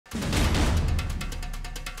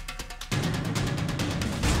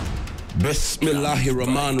Bismillahir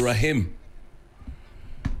Rahmanir Rahim.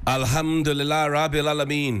 Alhamdulillah Rabbil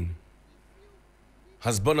Alameen.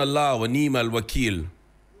 Hasbunallah wa ni'mal wakil.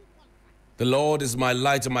 The Lord is my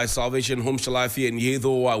light and my salvation. Whom shall I fear? And yea,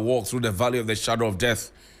 though I walk through the valley of the shadow of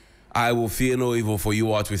death, I will fear no evil, for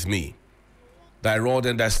you art with me. Thy rod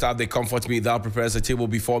and thy staff, they comfort me. Thou preparest a table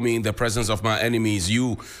before me in the presence of my enemies.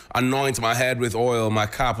 You anoint my head with oil, my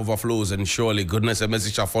cup overflows, and surely goodness and mercy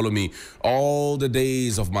shall follow me all the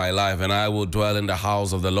days of my life, and I will dwell in the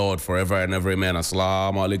house of the Lord forever and ever. Amen.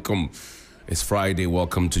 Assalamu alaikum. It's Friday.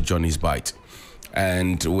 Welcome to Johnny's Bite.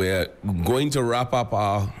 And we're going to wrap up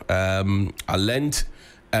our Lent,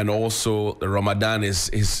 and also the Ramadan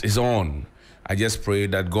is on. I just pray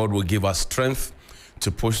that God will give us strength to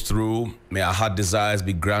push through. May our heart desires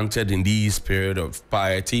be granted in this period of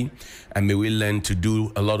piety, and may we learn to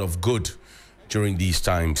do a lot of good during these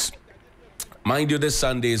times. Mind you, this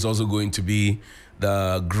Sunday is also going to be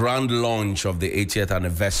the grand launch of the 80th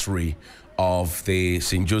anniversary of the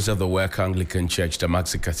St. Joseph the Work Anglican Church, the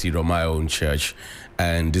Maxi Cathedral, my own church.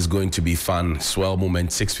 And it's going to be fun. Swell moment,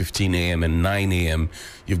 6:15 a.m. and 9 a.m.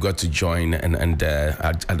 You've got to join and at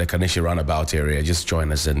the Kaneshi roundabout area. Just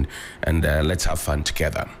join us and let's have fun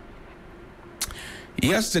together.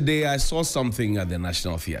 Yesterday, I saw something at the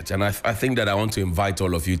National Theatre, and I think that I want to invite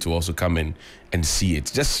all of you to also come in and see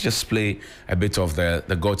it. Just play a bit of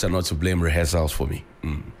the Gods Are Not to Blame rehearsals for me.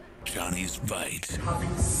 Johnny's Bite.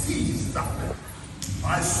 Having seized that,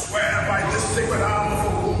 I swear by this sacred arm of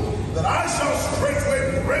a woman that I shall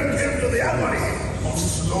straightway bring him to the agony of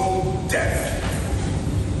slow death.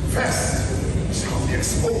 First shall be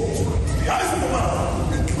exposed to the eyes of the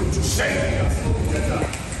world and put to shame.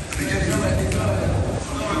 The end of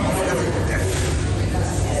every death.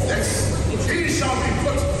 Next, he shall be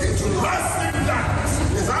put into lasting darkness.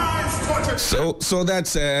 His eyes tortured. So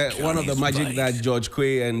that's one of the magic that George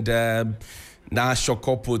Quay and Nash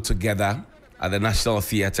Shoko put together at the National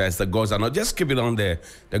Theatre. As the Gods Are Not, just keep it on there.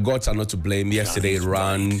 The Gods Are Not to Blame. Yesterday it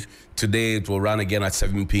ran. Today it will run again at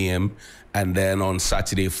 7 p.m. and then on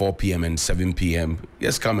Saturday 4 p.m. and 7 p.m.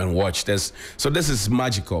 Just come and watch this. So this is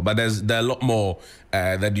magical, but there are a lot more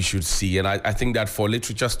that you should see. And I think that for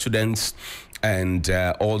literature students and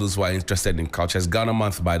all those who are interested in culture, it's Ghana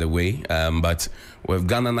Month, by the way, but we've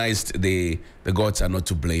Ghananized the Gods Are Not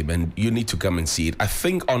to Blame, and you need to come and see it. I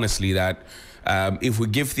think honestly that if we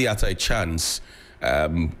give theatre a chance,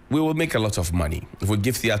 we will make a lot of money. If we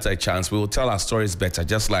give theatre a chance, we will tell our stories better,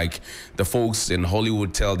 just like the folks in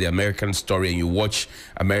Hollywood tell the American story, and you watch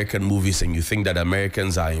American movies and you think that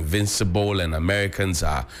Americans are invincible and Americans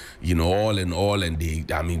are, all in all, and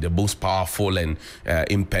the most powerful and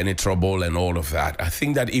impenetrable and all of that. I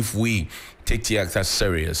think that if we take theatre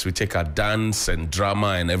serious, we take our dance and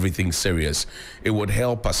drama and everything serious, it would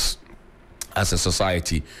help us as a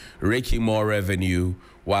society raking more revenue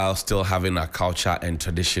while still having our culture and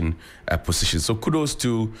tradition position. So kudos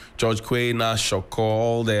to George Quay, Shoko,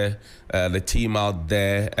 all the team out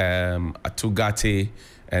there, Atugate,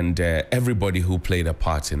 and everybody who played a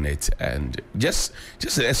part in it. And just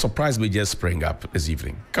a surprise may just spring up this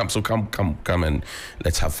evening. Come and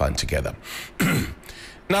let's have fun together.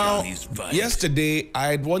 Now, yesterday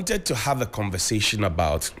I wanted to have a conversation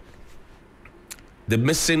about the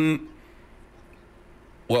missing.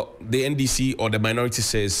 Well, the NDC or the minority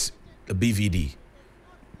says the BVD,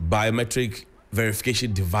 biometric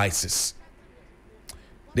verification devices.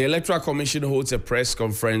 The Electoral Commission holds a press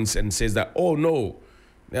conference and says that, oh no,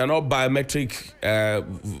 they are not biometric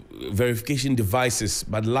verification devices,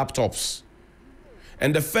 but laptops.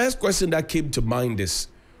 And the first question that came to mind is,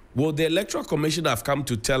 will the Electoral Commission have come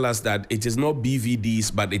to tell us that it is not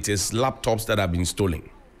BVDs, but it is laptops that have been stolen?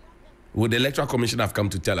 Would the Electoral Commission have come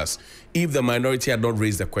to tell us if the minority had not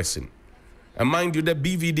raised the question? And mind you, the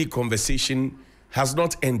BVD conversation has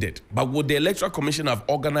not ended. But would the Electoral Commission have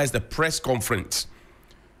organized a press conference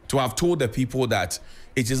to have told the people that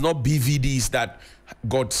it is not BVDs that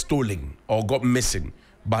got stolen or got missing,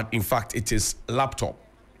 but in fact it is laptop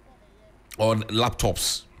or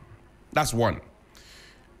laptops? That's one.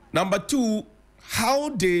 Number two, how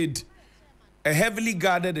did a heavily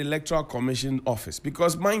guarded Electoral Commission office,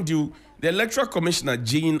 because mind you, the Electoral Commissioner,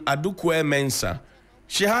 Jean Adukwe Mensah,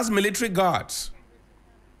 she has military guards.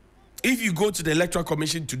 If you go to the Electoral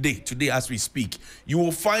Commission today as we speak, you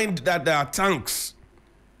will find that there are tanks,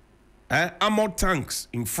 armored tanks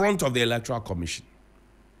in front of the Electoral Commission.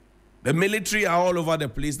 The military are all over the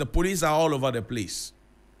place. The police are all over the place.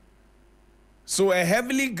 So a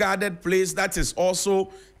heavily guarded place that is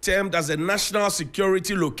also termed as a national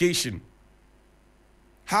security location.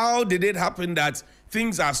 How did it happen that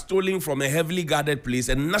things are stolen from a heavily guarded place,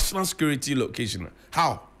 a national security location?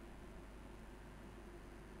 How?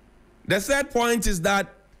 The third point is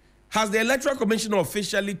that, has the Electoral Commission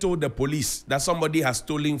officially told the police that somebody has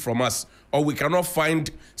stolen from us, or we cannot find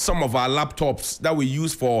some of our laptops that we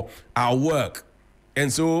use for our work?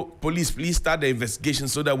 And so, police, please start the investigation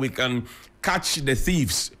so that we can catch the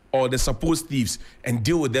thieves or the supposed thieves and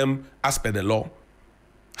deal with them as per the law.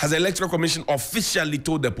 Has the Electoral Commission officially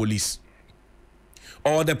told the police?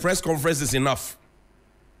 Or the press conference is enough?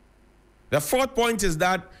 The fourth point is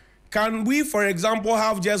that, can we, for example,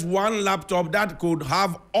 have just one laptop that could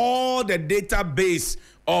have all the database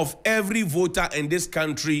of every voter in this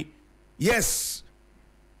country? Yes.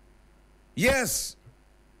 Yes.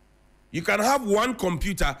 You can have one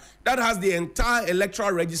computer that has the entire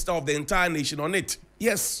electoral register of the entire nation on it.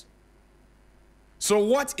 Yes. So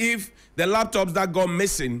what if the laptops that got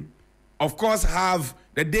missing, of course, have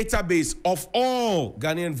the database of all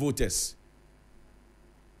Ghanaian voters?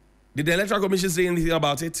 Did the Electoral Commission say anything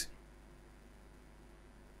about it?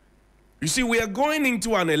 You see, we are going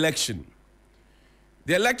into an election.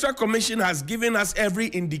 The Electoral Commission has given us every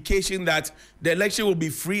indication that the election will be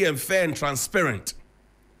free and fair and transparent.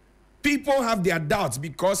 People have their doubts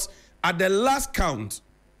because at the last count,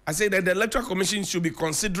 I say that the Electoral Commission should be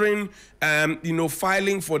considering,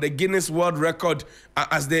 filing for the Guinness World Record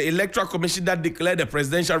as the Electoral Commission that declared the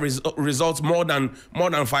presidential results more than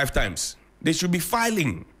 5 times. They should be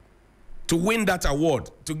filing to win that award,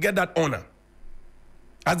 to get that honor.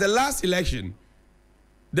 At the last election,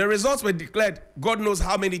 the results were declared God knows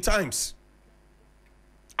how many times.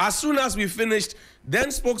 As soon as we finished, then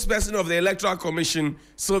spokesperson of the Electoral Commission,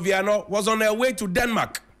 Silviano, was on her way to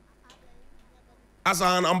Denmark as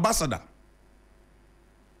an ambassador.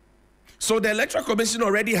 So the Electoral Commission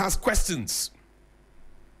already has questions.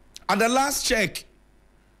 At the last check,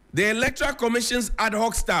 the Electoral Commission's ad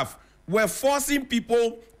hoc staff were forcing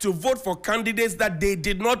people to vote for candidates that they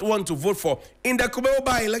did not want to vote for in the Kumeo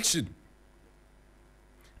by-election.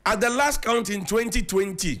 At the last count in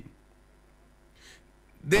 2020,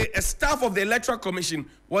 the staff of the Electoral Commission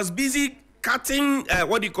was busy cutting,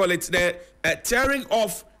 tearing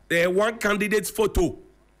off the one candidate's photo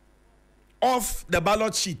off the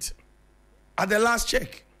ballot sheet at the last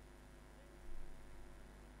check.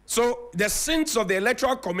 So the sins of the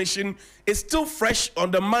Electoral Commission is still fresh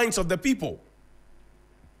on the minds of the people.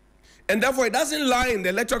 And therefore, it doesn't lie in the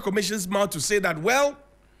Electoral Commission's mouth to say that, well,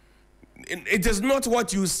 it is not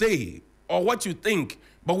what you say or what you think,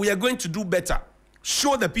 but we are going to do better.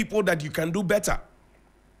 Show the people that you can do better.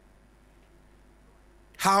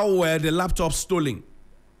 How were the laptops stolen?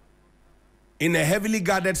 In a heavily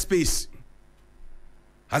guarded space.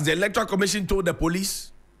 Has the Electoral Commission told the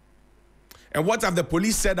police? And what have the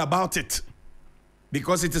police said about it?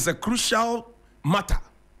 Because it is a crucial matter.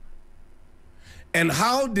 And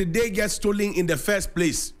how did they get stolen in the first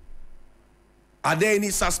place? Are there any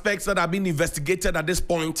suspects that have been investigated at this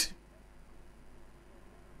point?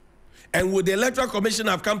 And would the Electoral Commission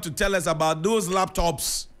have come to tell us about those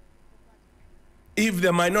laptops if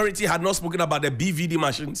the minority had not spoken about the BVD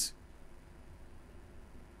machines?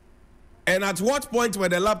 And at what point were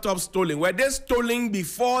the laptops stolen? Were they stolen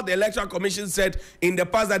before the Electoral Commission said in the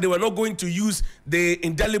past that they were not going to use the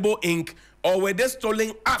indelible ink? Or were they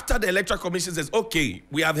stolen after the Electoral Commission says, okay,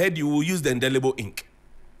 we have heard you will use the indelible ink?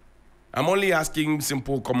 I'm only asking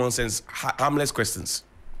simple, common sense, harmless questions.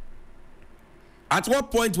 At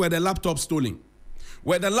what point were the laptops stolen?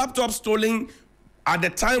 Were the laptops stolen at the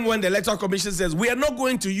time when the Electoral Commission says, we are not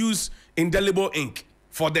going to use indelible ink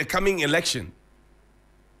for the coming election?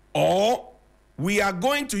 Or we are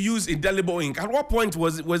going to use indelible ink? At what point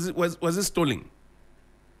was it stolen?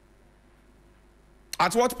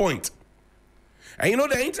 At what point? And you know,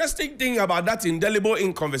 the interesting thing about that indelible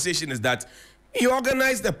ink conversation is that you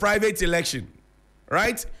organize the private election,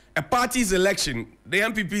 right? A party's election, the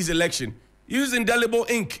MPP's election, use indelible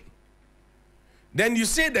ink. Then you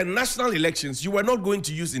say the national elections, you were not going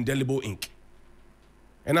to use indelible ink.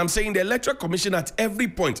 And I'm saying the Electoral Commission at every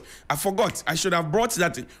point, I forgot, I should have brought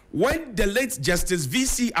that in. When the late Justice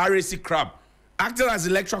V.C. R.A.C. Crabb acted as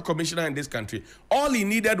Electoral Commissioner in this country, all he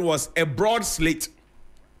needed was a broad slate,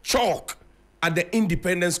 chalk at the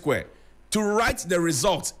Independence Square to write the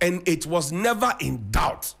results, and it was never in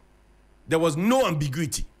doubt. There was no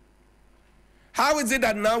ambiguity. How is it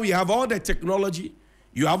that now you have all the technology,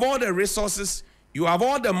 you have all the resources, you have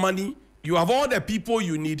all the money, you have all the people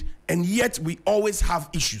you need, and yet we always have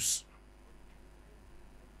issues?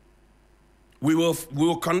 We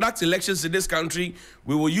will conduct elections in this country,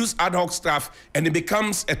 we will use ad hoc staff, and it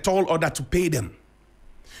becomes a tall order to pay them.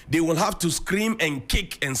 They will have to scream and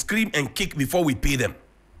kick before we pay them.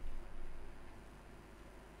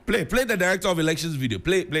 Play the Director of Elections video.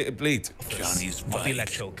 Play it. Johnny's of the Bite.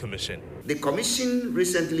 Electoral Commission. The Commission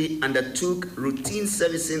recently undertook routine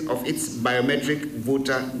servicing of its biometric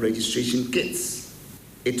voter registration kits.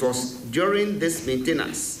 It was during this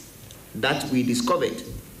maintenance that we discovered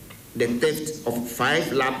the theft of 5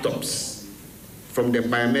 laptops from the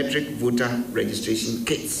biometric voter registration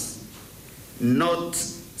kits, not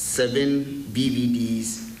 7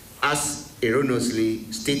 BVDs as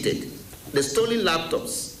erroneously stated. The stolen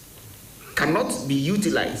laptops cannot be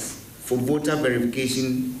utilized for voter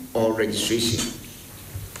verification or registration.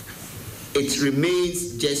 It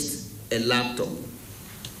remains just a laptop.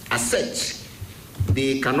 As such,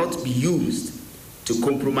 they cannot be used to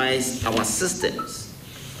compromise our systems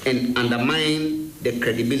and undermine the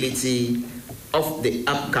credibility of the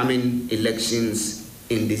upcoming elections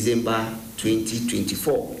in December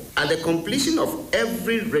 2024. At the completion of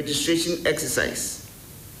every registration exercise,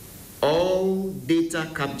 all data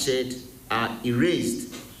captured are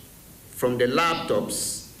erased from the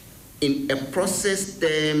laptops in a process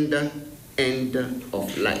termed end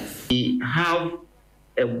of life. We have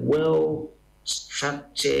a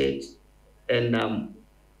well-structured and a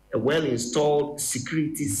well-installed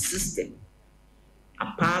security system.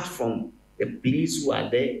 Apart from the police who are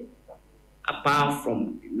there, apart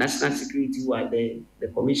from the national security who are there, the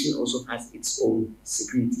Commission also has its own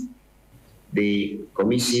security. The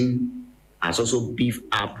Commission has also beefed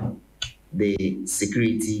up the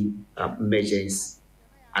security measures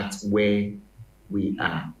at where we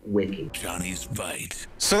are working. Johnny's Bite.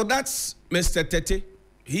 So that's Mr. Tete.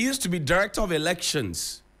 He used to be Director of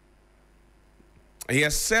Elections. He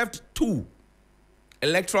has served 2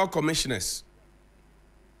 electoral commissioners.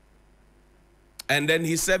 And then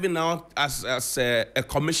he's serving now as a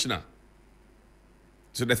commissioner.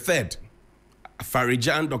 So the 3rd.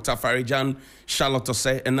 Farijan, Dr. Farijan, Charlotte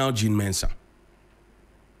Osei, and now Jean Mensah.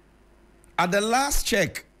 At the last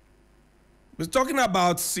check, we're talking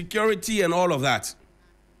about security and all of that.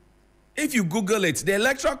 If you Google it, the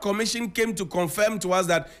Electoral Commission came to confirm to us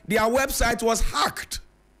that their website was hacked.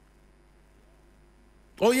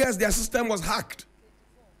 Oh yes, their system was hacked.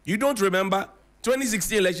 You don't remember?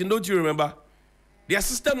 2016 election, don't you remember? Their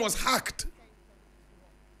system was hacked.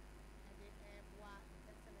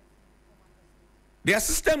 Their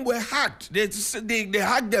system were hacked. They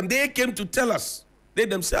hacked them. They came to tell us, they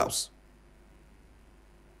themselves.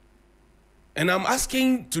 And I'm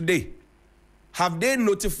asking today, have they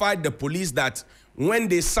notified the police that when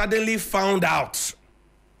they suddenly found out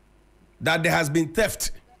that there has been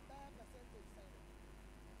theft,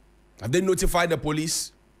 have they notified the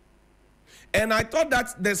police? And I thought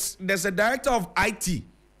that there's a director of IT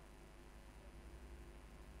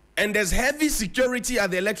and there's heavy security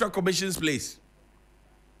at the Electoral Commission's place.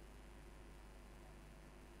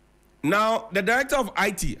 Now, the director of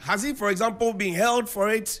IT, has he, for example, been held for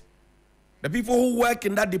it? The people who work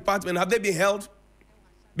in that department, have they been held?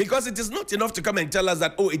 Because it is not enough to come and tell us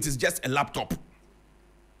that, oh, it is just a laptop.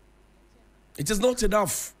 It is not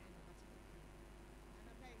enough.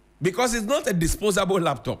 Because it's not a disposable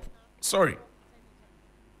laptop. Sorry.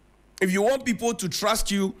 If you want people to trust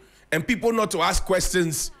you and people not to ask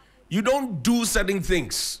questions, you don't do certain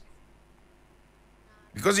things.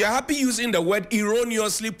 Because you're happy using the word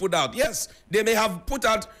erroneously put out. Yes, they may have put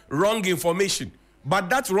out wrong information, but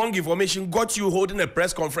that wrong information got you holding a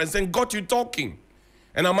press conference and got you talking.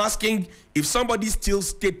 And I'm asking, if somebody steals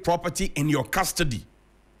state property in your custody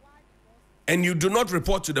and you do not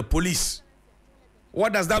report to the police,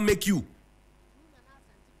 what does that make you?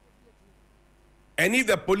 And if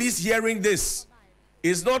the police hearing this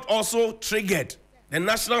is not also triggered, the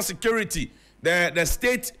national security, the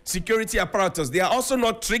state security apparatus, they are also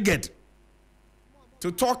not triggered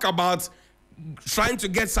to talk about trying to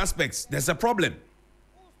get suspects, there's a problem.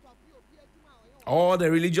 All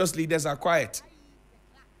the religious leaders are quiet.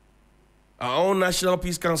 Our own National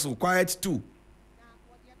Peace Council, quiet too.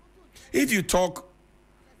 If you talk,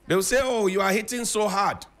 they'll say, oh, you are hitting so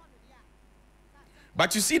hard.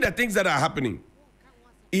 But you see the things that are happening.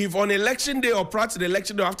 If on election day or prior to the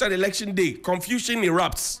election day or after the election day, confusion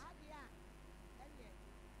erupts,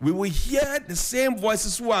 we will hear the same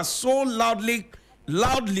voices who are so loudly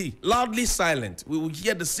silent. We will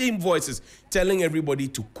hear the same voices telling everybody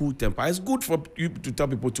to cool temper. It's good for you to tell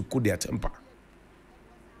people to cool their temper.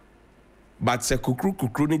 But se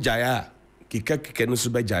kukru ni jaya, kike no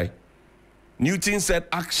sube jai. Newton said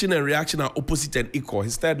action and reaction are opposite and equal.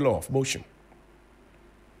 His 3rd law of motion.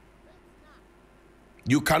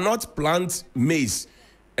 You cannot plant maize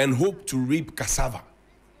and hope to reap cassava.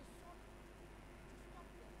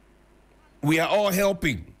 We are all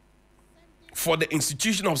helping for the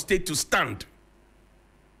institution of state to stand.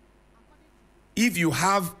 if you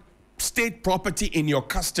have state property in your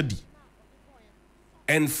custody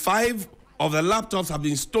and 5 of the laptops have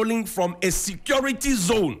been stolen from a security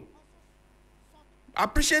zone.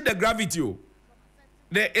 Appreciate the gravity.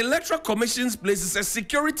 The Electoral Commission's place is a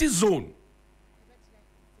security zone.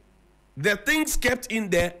 The things kept in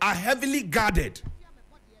there are heavily guarded.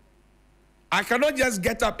 I cannot just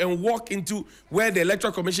get up and walk into where the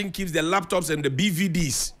Electoral Commission keeps the laptops and the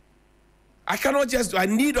BVDs. I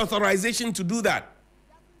need authorization to do that.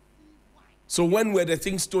 So when were the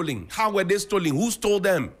things stolen? How were they stolen? Who stole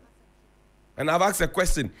them? And I've asked a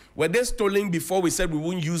question. Were they stolen before we said we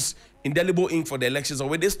wouldn't use indelible ink for the elections, or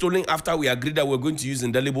were they stolen after we agreed that we're going to use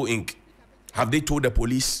indelible ink? Have they told the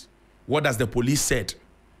police? What has the police said?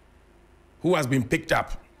 Who has been picked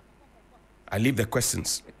up? I leave the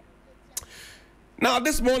questions. Now,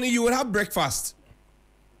 this morning you will have breakfast.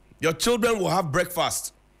 Your children will have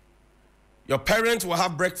breakfast. Your parents will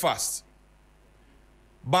have breakfast.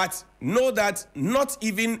 But know that not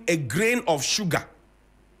even a grain of sugar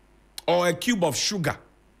or a cube of sugar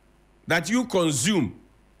that you consume,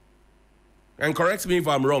 and correct me if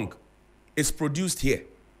I'm wrong, is produced here.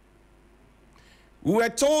 We were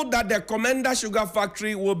told that the Commander Sugar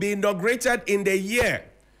Factory will be inaugurated in the year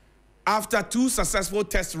after 2 successful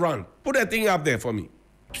test runs. Put a thing up there for me.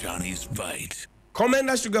 Johnny's Bite.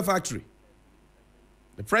 Commander Sugar Factory.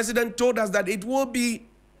 The president told us that it will be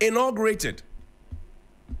inaugurated.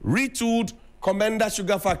 Retooled Commander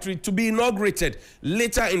Sugar Factory to be inaugurated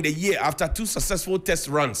later in the year after 2 successful test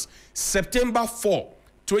runs. September 4,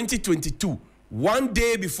 2022, 1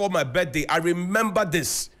 day before my birthday. I remember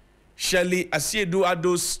this. Shirley Asiedu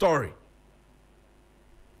Ado's story.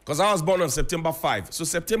 Because I was born on September 5. So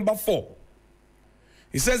September 4.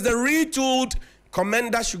 He says the retooled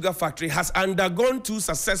Commander Sugar Factory has undergone 2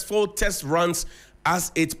 successful test runs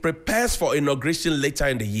as it prepares for inauguration later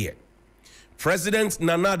in the year. President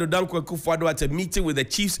Nana Addo Dankwa Akufo-Addo, at a meeting with the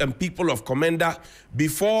chiefs and people of Commander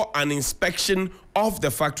before an inspection of the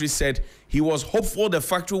factory, said he was hopeful the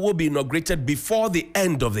factory will be inaugurated before the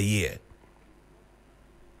end of the year.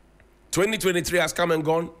 2023 has come and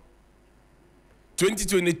gone.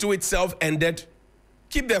 2022 itself ended.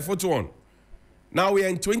 Keep their photo on. Now we are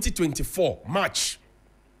in 2024, March.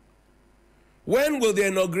 When will the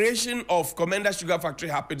inauguration of Commander Sugar Factory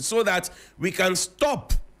happen so that we can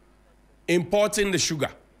stop importing the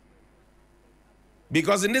sugar?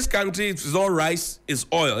 Because in this country, if it's not rice, it's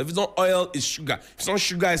oil. If it's not oil, it's sugar. If it's not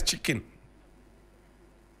sugar, it's chicken.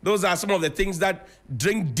 Those are some of the things that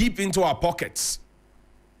drink deep into our pockets.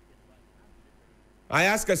 I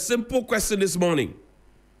ask a simple question this morning.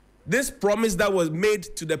 This promise that was made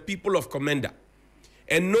to the people of Commander,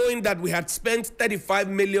 and knowing that we had spent $35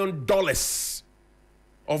 million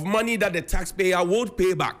of money that the taxpayer would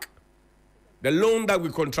pay back, the loan that we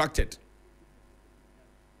contracted,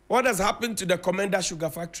 what has happened to the Commander Sugar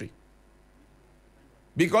Factory?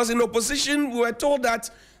 Because in opposition, we were told that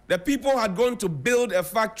the people had gone to build a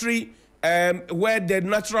factory where the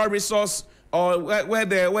natural resource or where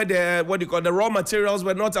the raw materials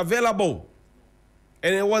were not available.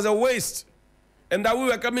 And it was a waste. And that we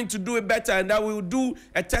were coming to do it better, and that we would do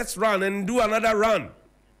a test run and do another run.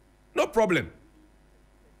 No problem.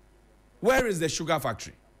 Where is the sugar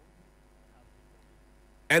factory?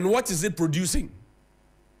 And what is it producing?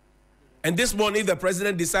 And this morning, if the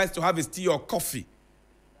president decides to have his tea or coffee,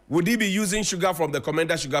 would he be using sugar from the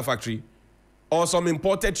Commander Sugar Factory or some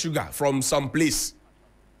imported sugar from some place?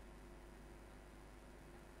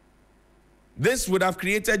 This would have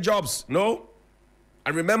created jobs, no? I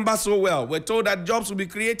remember so well. We're told that jobs will be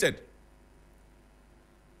created.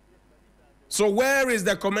 So where is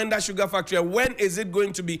the Commander Sugar Factory, and when is it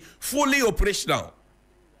going to be fully operational?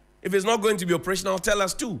 If it's not going to be operational, tell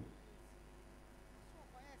us too.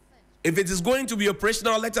 If it is going to be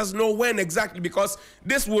operational, let us know when exactly, because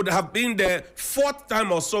this would have been the 4th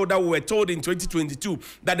time or so that we were told in 2022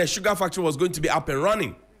 that the sugar factory was going to be up and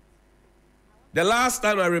running. The last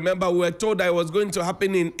time I remember, we were told that it was going to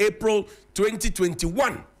happen in April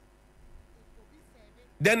 2021.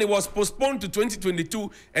 Then it was postponed to 2022,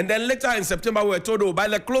 and then later in September, we were told, oh, by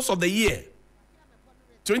the close of the year,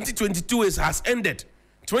 2022 has ended.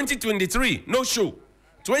 2023, no show.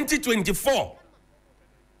 2024,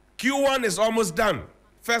 Q1 is almost done,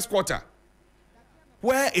 1st quarter.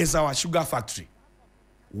 Where is our sugar factory?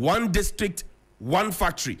 1 district, 1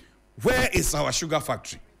 factory. Where is our sugar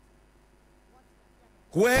factory?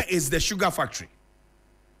 Where is the sugar factory?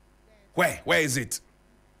 Where is it?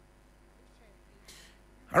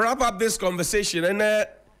 I wrap up this conversation, and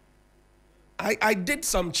I did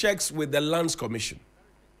some checks with the Lands Commission.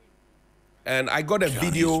 And I got a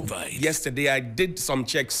video yesterday. I did some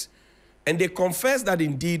checks And they confess that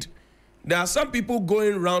indeed there are some people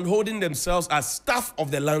going around holding themselves as staff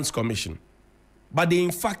of the Lands Commission, but they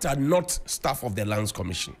in fact are not staff of the Lands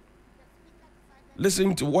Commission.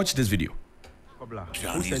 Listen to, watch this video.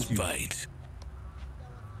 Johnnie's Bite.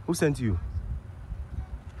 Who sent you?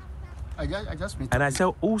 I just finished. And I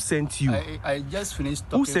said, who sent you? I just finished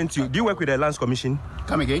talking. Who sent you? Do you work with the Lands Commission?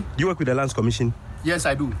 Come again? Do you work with the Lands Commission? Yes,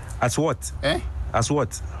 I do. As what? As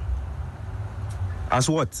what? As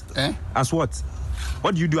what? As what?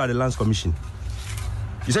 What do you do at the Lands Commission?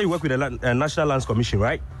 You say you work with the National Lands Commission,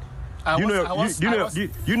 right? Do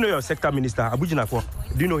you know your sector minister, Abu Jinakwa?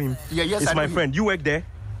 Do you know him? Yeah, yes, He's my friend. You work there?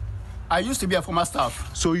 I used to be a former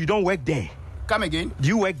staff. So you don't work there? Come again? Do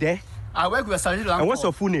you work there? I work with a salary land. And what's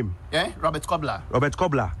your full name? Robert Kobler. Robert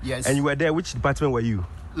Kobler? Yes. And you were there, which department were you?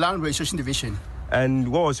 Land Registration Division.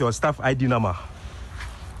 And what was your staff ID number?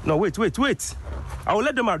 No, wait. I will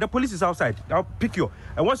let them out. The police is outside. I'll pick you.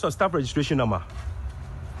 And what's your staff registration number?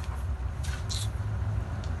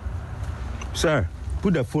 Sir,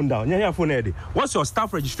 put the phone down. Yeah, phone ready. What's your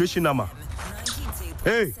staff registration number?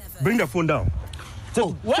 Hey, bring the phone down. Take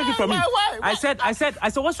it from me. Why? I said,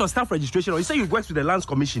 what's your staff registration? You say you work with the Lands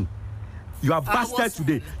Commission. You are bastard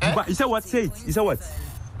today. You said what? Say it. You said what?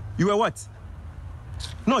 You were what?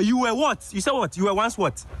 No, you were what? You said what? You were once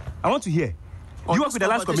what? I want to hear. You work with the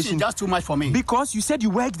Lands Commission. Just too much for me. Because you said you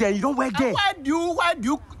work there. You don't work there. Why do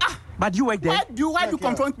you? But you work there. Why do you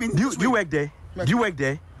confront me? Do you work there? Do you work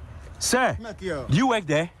there? Sir, do you work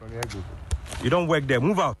there? You don't work there.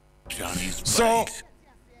 Move out. Johnnie's So, Bite.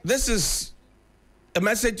 this is a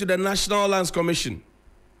message to the National Lands Commission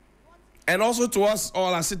and also to us,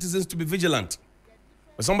 all our citizens, to be vigilant.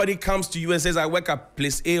 When somebody comes to you and says, I work at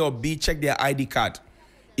place A or B, check their ID card.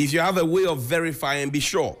 If you have a way of verifying, be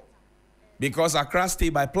sure. Because Accra stay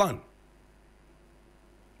by plan.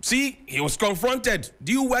 See, he was confronted.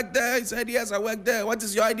 Do you work there? He said, yes, I work there. What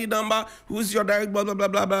is your ID number? Who's your direct, blah, blah, blah,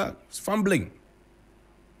 blah, blah. It's fumbling.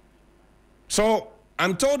 So,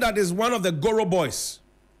 I'm told that is one of the Goro boys.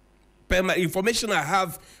 Per my information I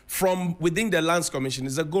have from within the Lands Commission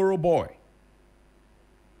is a Goro boy.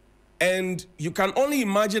 And you can only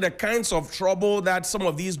imagine the kinds of trouble that some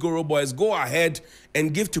of these Goro boys go ahead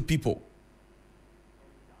and give to people.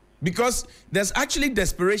 Because there's actually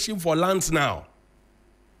desperation for lands now.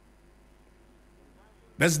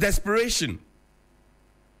 There's desperation.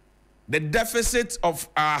 The deficit of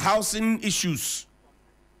our housing issues.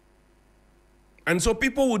 And so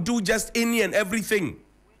people will do just any and everything.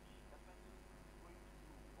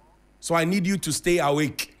 So I need you to stay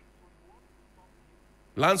awake.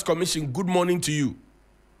 Lands Commission, good morning to you.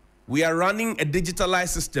 We are running a digitalized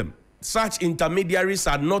system. Such intermediaries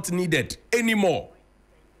are not needed anymore.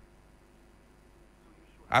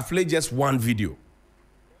 I've played just one video.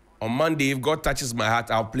 On Monday, if God touches my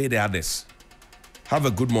heart, I'll play the others. Have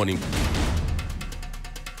a good morning.